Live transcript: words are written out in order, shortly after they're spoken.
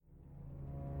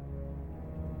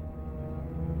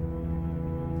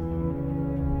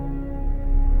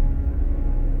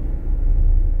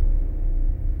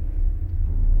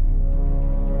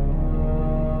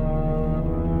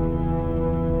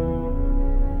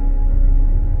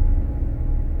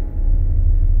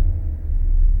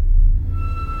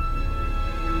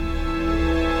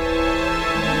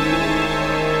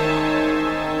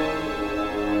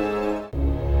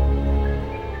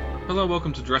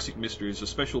Welcome to Jurassic Mysteries, a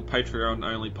special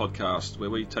Patreon-only podcast where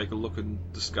we take a look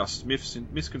and discuss myths and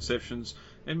misconceptions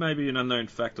and maybe an unknown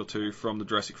fact or two from the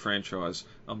Jurassic franchise.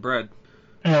 I'm Brad.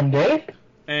 And I'm Dave.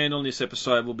 And on this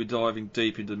episode we'll be diving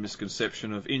deep into the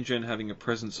misconception of InGen having a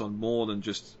presence on more than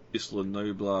just Isla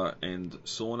Nublar and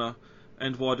Sorna,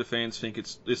 and why do fans think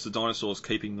it's the dinosaurs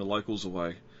keeping the locals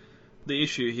away. The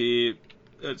issue here,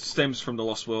 it stems from The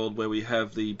Lost World, where we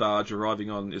have the barge arriving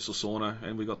on Isla Sorna,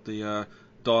 and we got the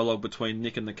dialogue between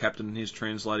Nick and the captain, and he's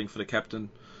translating for the captain.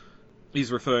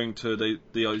 He's referring to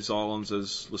these islands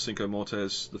as Los Cinco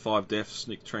Mortes, the Five Deaths,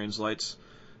 Nick translates.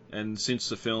 And since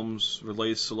the film's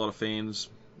release, a lot of fans,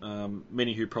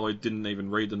 many who probably didn't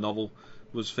even read the novel,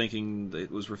 was thinking that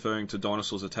it was referring to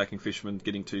dinosaurs attacking fishermen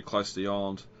getting too close to the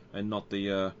island, and not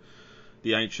the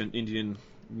ancient Indian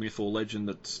myth or legend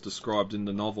that's described in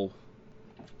the novel.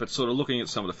 But sort of looking at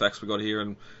some of the facts we got here,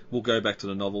 and we'll go back to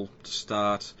the novel to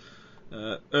start.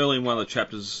 Early in one of the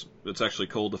chapters, it's actually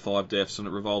called The Five Deaths, and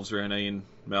it revolves around Ian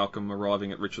Malcolm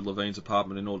arriving at Richard Levine's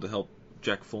apartment in order to help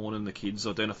Jack Fawn and the kids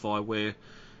identify where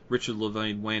Richard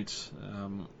Levine went.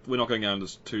 We're not going to go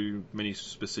into too many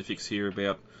specifics here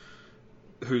about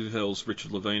who the hell's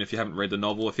Richard Levine. If you haven't read the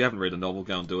novel,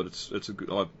 go and do it. It's a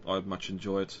good. I much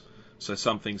enjoy it. So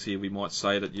some things here we might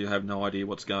say that you have no idea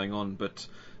what's going on, but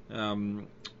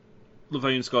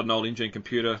Levine's got an old InGen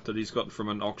computer that he's got from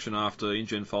an auction after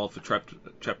InGen filed for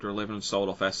Chapter 11 and sold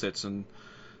off assets, and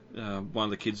one of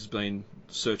the kids has been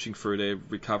searching through there,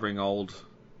 recovering old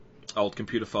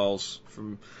computer files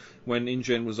from when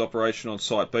InGen was operational on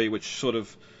Site B, which sort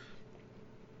of,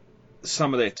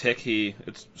 some of their tech here,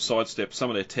 it's sidestep, some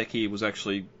of their tech here was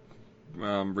actually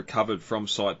recovered from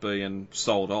Site B and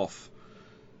sold off,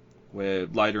 where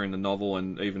later in the novel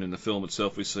and even in the film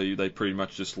itself we see they pretty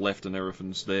much just left and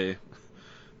everything's there.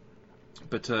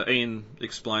 But Ian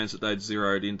explains that they'd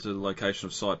zeroed into the location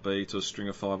of Site B to a string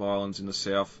of 5 islands in the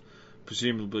south,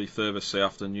 presumably further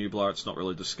south than Nublar. It's not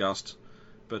really discussed,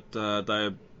 but they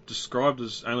are described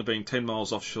as only being 10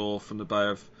 miles offshore from the Bay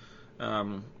of...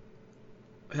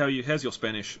 how's your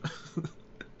Spanish?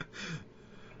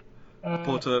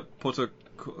 Puerto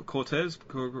Cortez?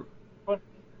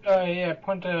 Yeah,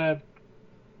 Punta...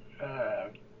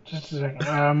 just a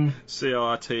second.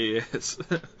 C-O-R-T-E-S.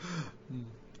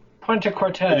 Punta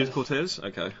Cortez. It is Cortez?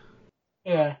 Okay.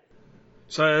 Yeah.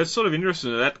 So it's sort of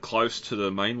interesting that close to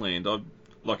the mainland.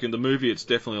 Like in the movie, it's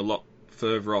definitely a lot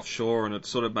further offshore, and it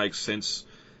sort of makes sense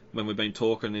when we've been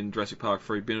talking in Jurassic Park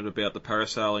 3 Bennett about the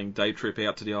parasailing day trip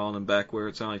out to the island and back, where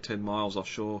it's only 10 miles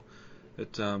offshore.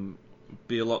 It'd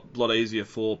be a lot easier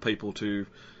for people to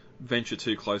venture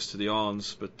too close to the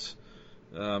islands, but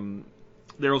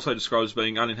they're also described as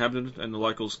being uninhabited, and the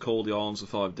locals call the islands the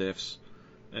Five Deaths.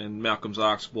 And Malcolm's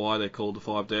asked why they're called the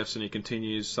Five Deaths, and he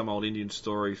continues some old Indian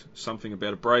story, something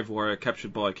about a brave warrior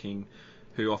captured by a king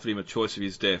who offered him a choice of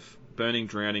his death: burning,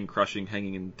 drowning, crushing,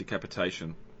 hanging, and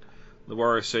decapitation. The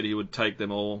warrior said he would take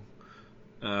them all,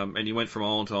 and he went from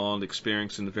island to island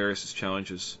experiencing the various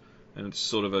challenges, and it's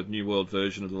sort of a New World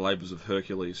version of the labours of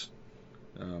Hercules.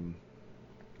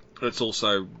 It's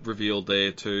also revealed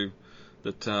there too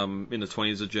that in the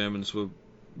 20s the Germans were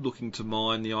looking to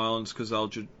mine the islands because they were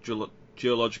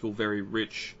geological very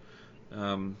rich.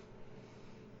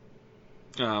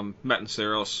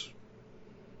 Matanceros,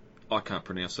 I can't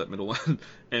pronounce that middle one.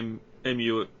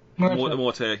 M-U...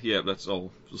 Morte, yeah, that's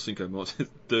all. Cinco Morte.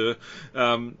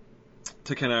 Tucanero,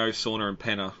 Sorna, and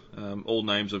Penna, all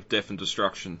names of death and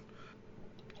destruction.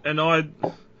 And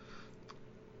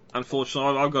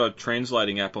unfortunately, I've got a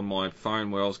translating app on my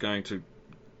phone where I was going to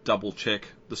double check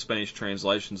the Spanish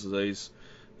translations of these,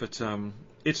 but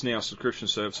it's now a subscription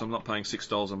service. So I'm not paying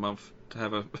 $6 a month to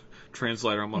have a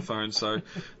translator on my phone, so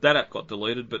that app got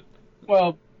deleted. But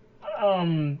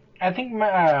I think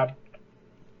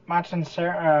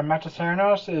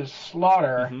Matacernos is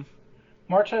slaughter. Mm-hmm.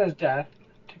 Morta is death.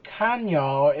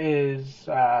 Tucano is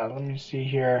let me see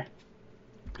here.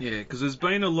 Yeah, because there's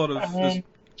been a lot of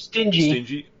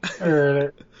stingy.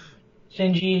 Or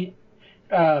stingy.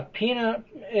 Peanut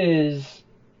is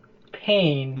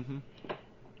pain. Mm-hmm.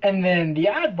 And then the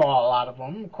oddball out of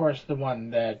them, of course, the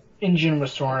one that InGen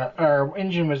was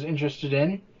interested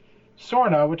in,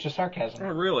 Sorna, which is sarcasm. Oh,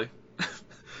 really?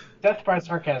 Death by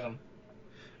sarcasm.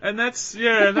 And that's what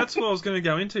I was going to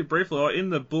go into briefly. In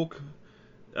the book,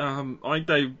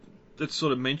 it's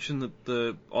sort of mentioned that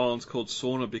the island's called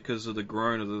Sorna because of the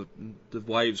groan of the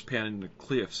waves pounding the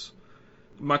cliffs.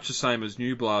 Much the same as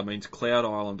Nublar means Cloud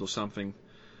Island or something.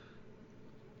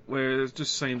 Where it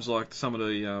just seems like some of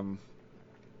the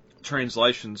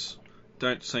translations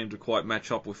don't seem to quite match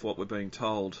up with what we're being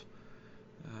told.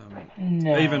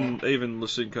 No. Even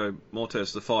Los Cinco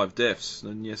Mortes, the Five Deaths,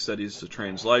 and yes, that is the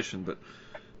translation, but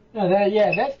No, that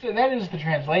is the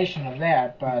translation of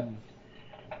that, but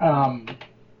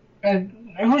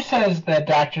who says that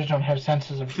doctors don't have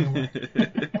senses of humor?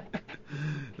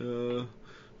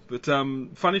 But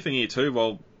funny thing here too,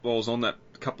 while I was on that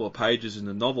couple of pages in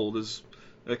the novel, there's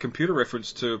a computer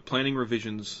reference to planning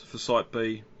revisions for Site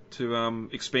B to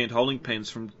expand holding pens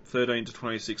from 13 to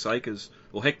 26 acres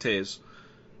or hectares,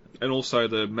 and also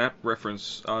the map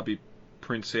reference RB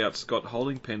prints out's got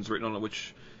holding pens written on it,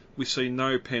 which we see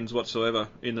no pens whatsoever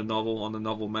in the novel on the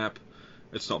novel map.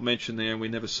 It's not mentioned there, and we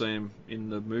never see them in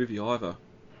the movie either.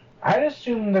 I'd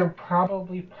assume they're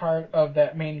probably part of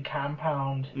that main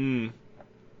compound, and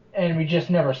we just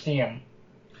never see them.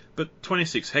 But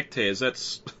 26 hectares,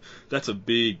 that's a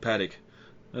big paddock.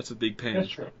 That's a big pen. That's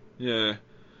true. Yeah.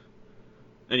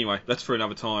 Anyway, that's for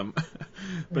another time.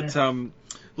 But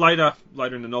later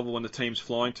in the novel, when the team's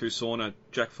flying to Sorna,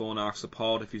 Jack Thorne asks the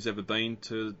pilot if he's ever been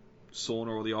to Sorna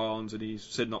or the islands, and he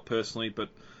said not personally, but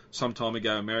some time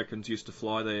ago Americans used to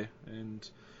fly there, and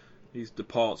the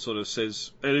pilot sort of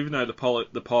says, and even though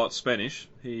the pilot's Spanish,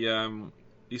 he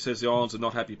says the islands are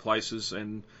not happy places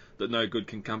and that no good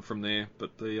can come from there,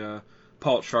 but the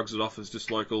pilot shrugs it off as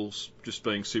just locals just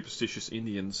being superstitious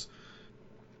Indians.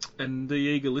 And the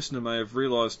eager listener may have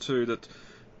realised too that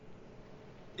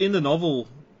in the novel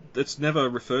it's never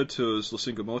referred to as Los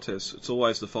Cinco Mortes, it's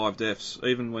always the Five Deaths.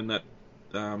 Even when that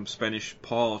Spanish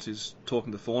pilot is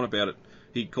talking to Thorne about it,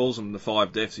 he calls them the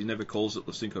Five Deaths, he never calls it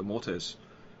Los Cinco Mortes.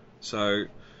 So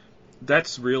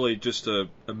that's really just a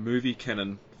movie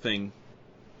canon thing,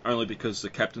 only because the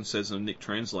captain says it and Nick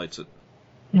translates it.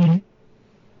 Mm-hmm.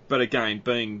 But again,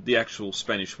 being the actual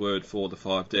Spanish word for the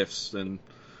Five Deaths, then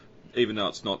even though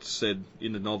it's not said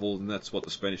in the novel, then that's what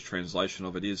the Spanish translation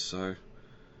of it is, so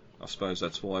I suppose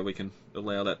that's why we can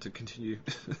allow that to continue.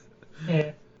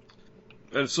 Yeah.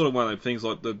 And it's sort of one of the things,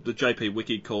 like the JP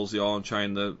Wiki calls the island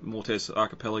chain the Mortes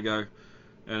Archipelago,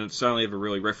 and it's only ever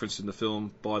really referenced in the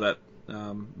film by that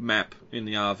map in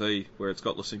the RV, where it's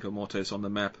got Los Cinco Mortes on the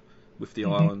map with the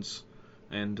islands,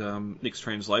 and Nick's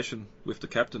translation with the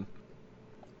captain.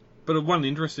 But one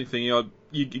interesting thing,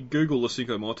 you Google Los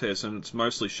Cinco Mortes, and it's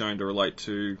mostly shown to relate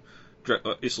to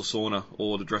Isla Sorna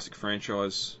or the Jurassic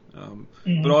franchise.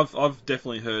 But I've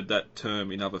definitely heard that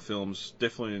term in other films.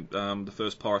 Definitely the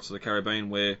first Pirates of the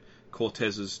Caribbean, where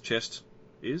Cortez's chest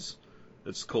is.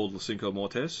 It's called Los Cinco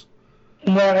Mortes.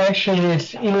 No, actually,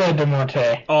 it's Isla de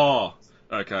Morte. Oh,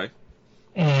 okay.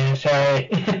 Yeah, sorry.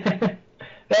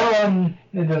 That one,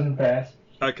 it doesn't pass.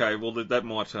 Okay, well that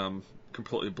might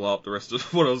completely blow up the rest of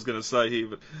what I was going to say here,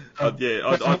 but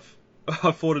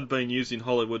I thought it had been used in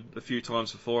Hollywood a few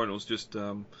times before, and it was just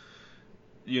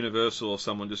Universal or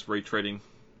someone just retreading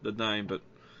the name, but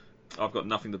I've got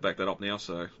nothing to back that up now,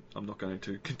 so I'm not going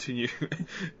to continue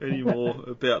any more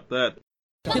about that.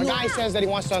 The guy says that he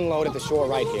wants to unload at the shore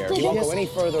right here. He won't go any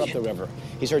further up the river.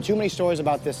 He's heard too many stories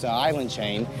about this island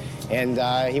chain,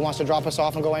 and he wants to drop us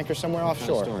off and go anchor somewhere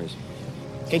offshore. Stories?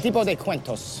 ¿Qué tipo de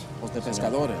cuentos? Los de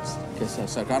pescadores, que se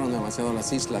acercaron demasiado a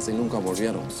las islas y nunca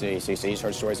volvieron. Sí. He's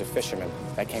heard stories of fishermen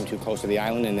that came too close to the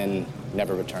island and then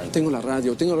never returned. Tengo la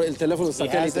radio, tengo el teléfono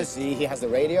satélite. He has the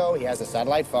radio, he has the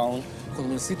satellite phone.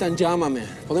 Cuando necesitan, llámame.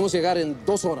 Podemos llegar en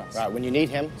 2 horas. Right, when you need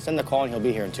him, send the call and he'll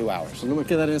be here in 2 hours. No me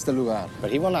quedaré en este lugar.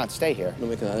 But he will not stay here. No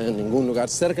me quedaré en ningún lugar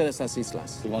cerca de esas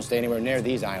islas. He won't stay anywhere near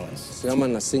these islands. Se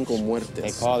llaman las 5 muertes.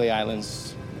 They call the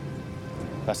islands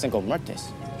Las Cinco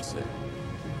Muertes. Sí.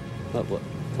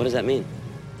 What does that mean?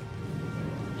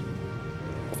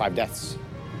 The 5 deaths,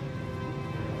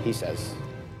 he says.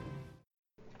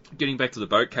 Getting back to the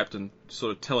boat captain,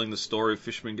 sort of telling the story of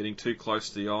fishermen getting too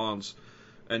close to the islands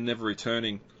and never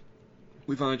returning.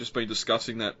 We've only just been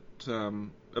discussing that,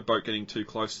 a boat getting too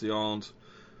close to the island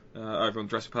over on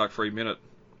Jurassic Park 3 Minute.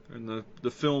 And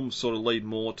the films sort of lead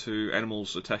more to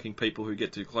animals attacking people who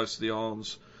get too close to the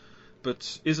islands.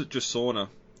 But is it just Sorna?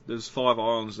 There's 5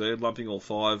 islands there, lumping all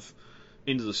 5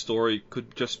 into the story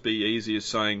could just be easy as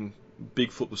saying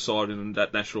Bigfoot was sighted in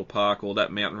that national park or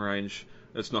that mountain range.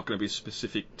 It's not going to be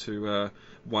specific to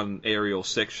one area or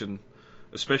section,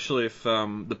 especially if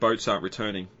the boats aren't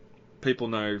returning. People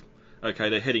know, okay,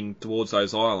 they're heading towards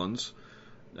those islands.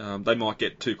 They might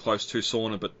get too close to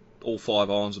Sorna, but all 5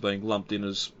 islands are being lumped in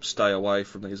as stay away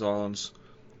from these islands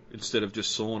instead of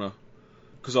just Sorna.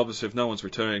 Because obviously if no one's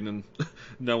returning, then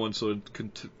no one sort of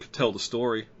can tell the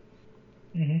story.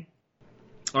 Mm-hmm.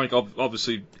 I think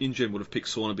obviously InGen would have picked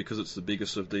Sorna because it's the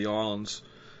biggest of the islands,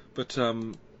 but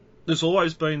there's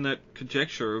always been that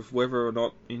conjecture of whether or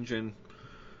not InGen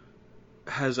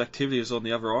has activities on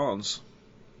the other islands.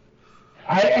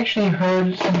 I actually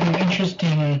heard something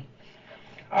interesting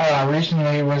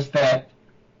recently was that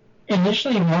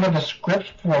initially one of the scripts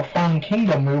for Fallen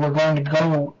Kingdom, we were going to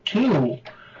go to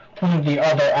one of the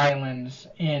other islands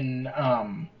in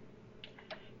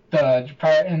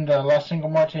the Los Cinco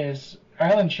Mortes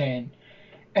island chain,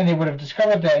 and they would have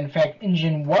discovered that in fact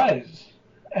InGen was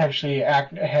actually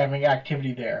having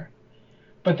activity there,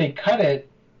 but they cut it.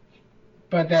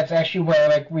 But that's actually where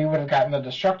like we would have gotten the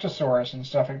Destructosaurus and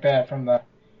stuff like that from the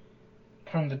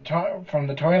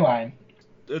toy line.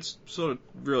 It's sort of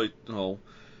really, well,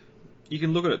 you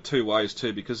can look at it two ways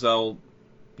too, because they're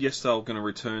going to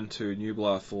return to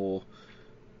Nublar for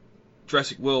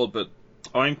Jurassic World, but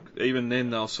I think even then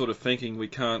they're sort of thinking we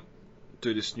can't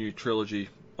do this new trilogy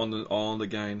on the island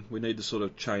again. We need to sort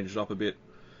of change it up a bit.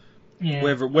 Yeah.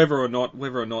 Whether or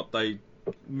not they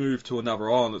move to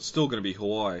another island, it's still going to be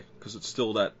Hawaii, because it's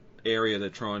still that area they're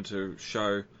trying to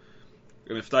show.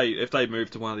 And if they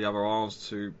move to one of the other islands,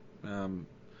 to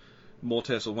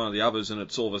Mortes or one of the others, and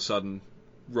it's all of a sudden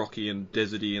rocky and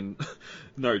deserty and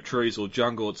no trees or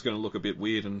jungle, it's going to look a bit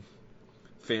weird, and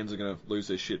fans are going to lose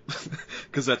their shit,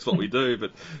 because that's what we do.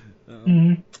 But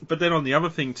then on the other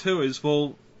thing too is,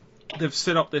 well, they've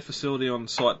set up their facility on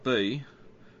Site B.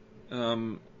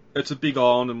 It's a big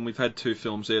island, and we've had 2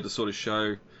 films there to sort of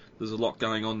show there's a lot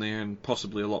going on there, and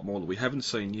possibly a lot more that we haven't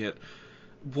seen yet.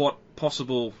 What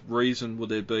possible reason would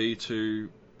there be to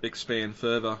expand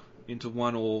further into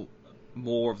one or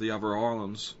more of the other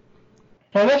islands?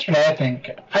 Well, that's what I think.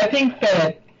 I think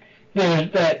that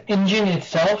that InGen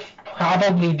itself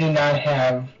probably did not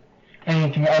have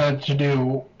anything to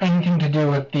do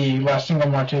with the Los Cinco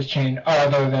Mortes chain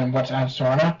other than what's on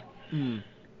Sorna.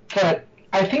 But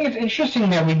I think it's interesting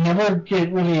that we never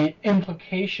get really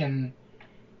implication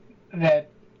that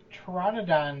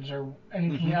Pteranodons or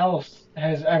anything else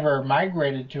has ever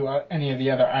migrated to any of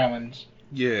the other islands.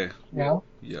 Yeah. You know?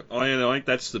 Yeah. I think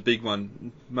that's the big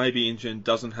one. Maybe InGen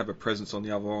doesn't have a presence on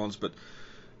the other islands, but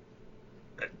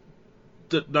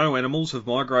no animals have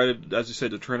migrated, as you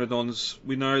said, to Pteranodons.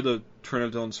 We know the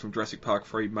Pteranodons from Jurassic Park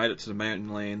 3 made it to the mountain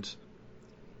land.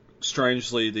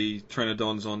 Strangely, the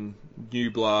Pteranodons on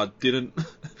Nublar didn't,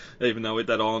 even though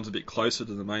that island's a bit closer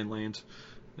to the mainland,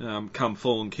 come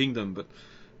Fallen Kingdom. But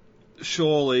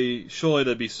surely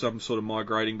there'd be some sort of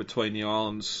migrating between the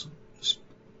islands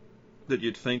that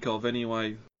you'd think of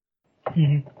anyway.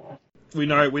 We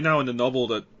know in the novel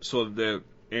that sort of their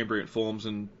ambient forms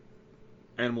and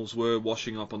animals were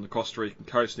washing up on the Costa Rican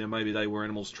coast. Now maybe they were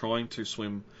animals trying to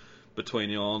swim between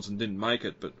the islands and didn't make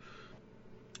it, but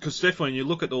because definitely when you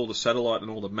look at all the satellite and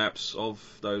all the maps of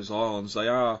those islands,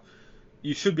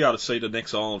 you should be able to see the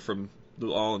next island from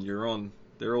the island you're on.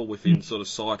 They're all within sort of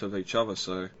sight of each other.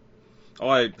 So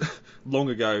long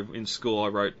ago in school I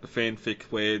wrote a fanfic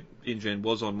where InGen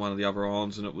was on one of the other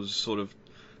islands, and it was sort of,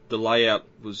 the layout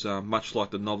was much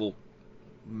like the novel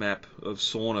map of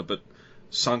Sorna, but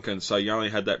sunken, so you only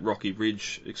had that rocky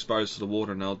ridge exposed to the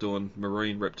water, and they were doing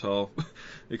marine reptile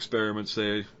experiments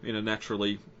there in a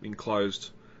naturally enclosed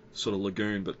sort of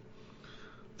lagoon. But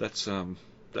that's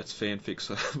fanfic,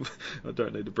 so I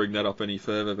don't need to bring that up any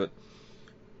further. But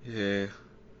yeah,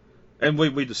 and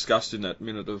we discussed in that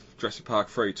minute of Jurassic Park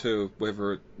 3 too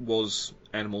whether it was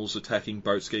animals attacking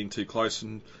boats getting too close,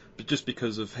 but just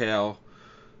because of how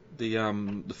the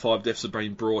 5 deaths have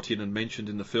been brought in and mentioned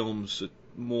in the films, it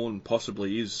more than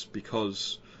possibly is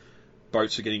because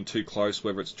boats are getting too close,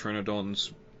 whether it's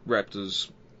Pteranodons,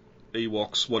 raptors,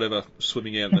 Ewoks, whatever,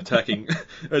 swimming out and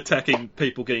attacking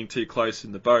people getting too close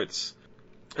in the boats.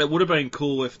 It would have been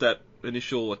cool if that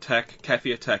initial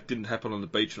Caffey attack didn't happen on the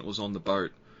beach and it was on the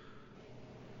boat.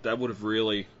 That would have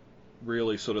really,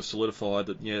 really sort of solidified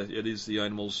that, yeah, it is the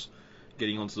animals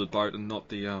getting onto the boat and not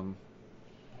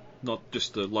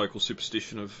just the local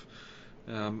superstition of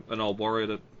an old warrior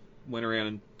that went around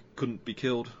and couldn't be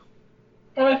killed.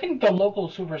 Well, I think the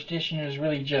local superstition is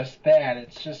really just that.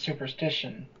 It's just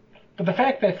superstition. But the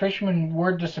fact that fishermen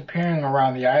were disappearing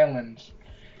around the islands,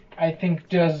 I think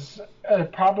does,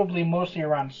 probably mostly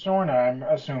around Sorna, I'm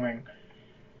assuming.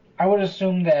 I would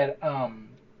assume that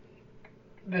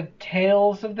the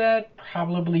tales of that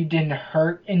probably didn't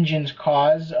hurt InGen's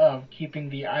cause of keeping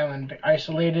the island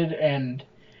isolated and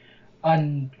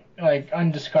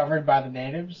undiscovered by the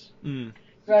natives.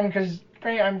 Because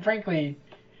frankly,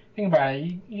 think about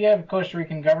it. You have the Costa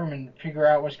Rican government figure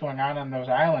out what's going on those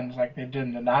islands, like they did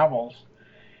in the novels.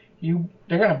 They're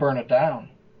going to burn it down.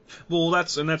 Well,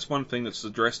 that's one thing that's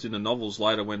addressed in the novels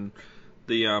later when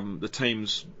the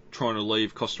team's trying to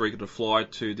leave Costa Rica to fly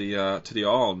to the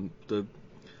island.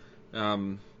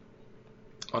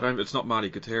 It's not Marty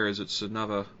Gutierrez. It's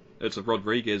another it's a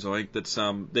Rodriguez, I think, that's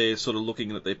they're sort of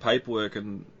looking at their paperwork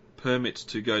and permits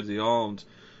to go to the island,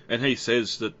 and he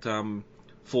says that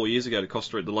 4 years ago to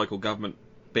Costa Rica, the local government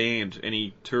banned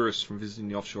any tourists from visiting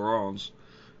the offshore islands,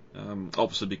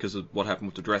 obviously because of what happened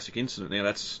with the Jurassic incident.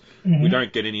 Now we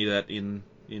don't get any of that in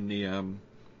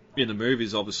the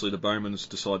movies. Obviously, the Bowmans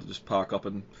decided to just park up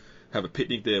and have a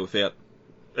picnic there without,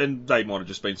 and they might have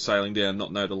just been sailing down,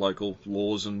 not know the local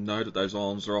laws and know that those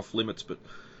islands are off limits, but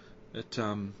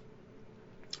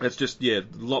it's just, a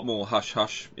lot more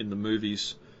hush-hush in the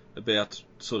movies about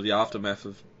sort of the aftermath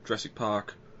of Jurassic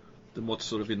Park than what's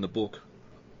sort of in the book.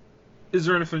 Is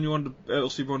there anything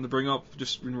else you wanted to bring up,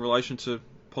 just in relation to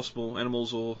possible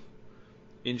animals or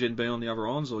InGen being on the other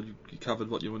islands, or you covered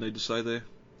what you would need to say there?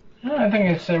 No, I think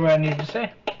I said what I need to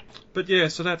say. But yeah,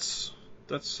 so that's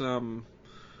the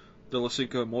Los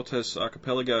Cinco Mortes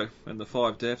archipelago and the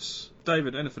 5 deaths.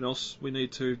 David, anything else we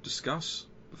need to discuss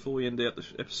before we end out the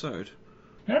episode?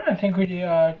 No, I think we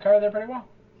covered that pretty well.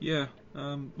 Yeah.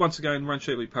 Once again, Run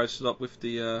Sheet we posted up with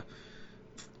the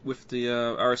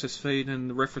RSS feed, and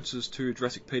the references to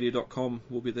JurassicPedia.com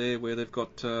will be there, where they've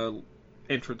got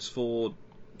entrance for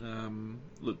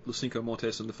Los Cinco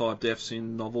Mortes and the 5 deaths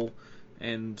in novel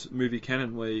and movie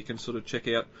canon, where you can sort of check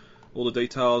out all the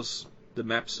details, the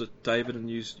maps that David and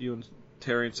you and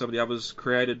Terry and some of the others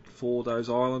created for those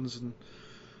islands, and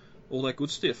all that good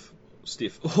stuff.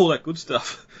 All that good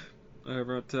stuff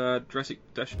over at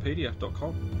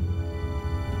Jurassic-pedia.com.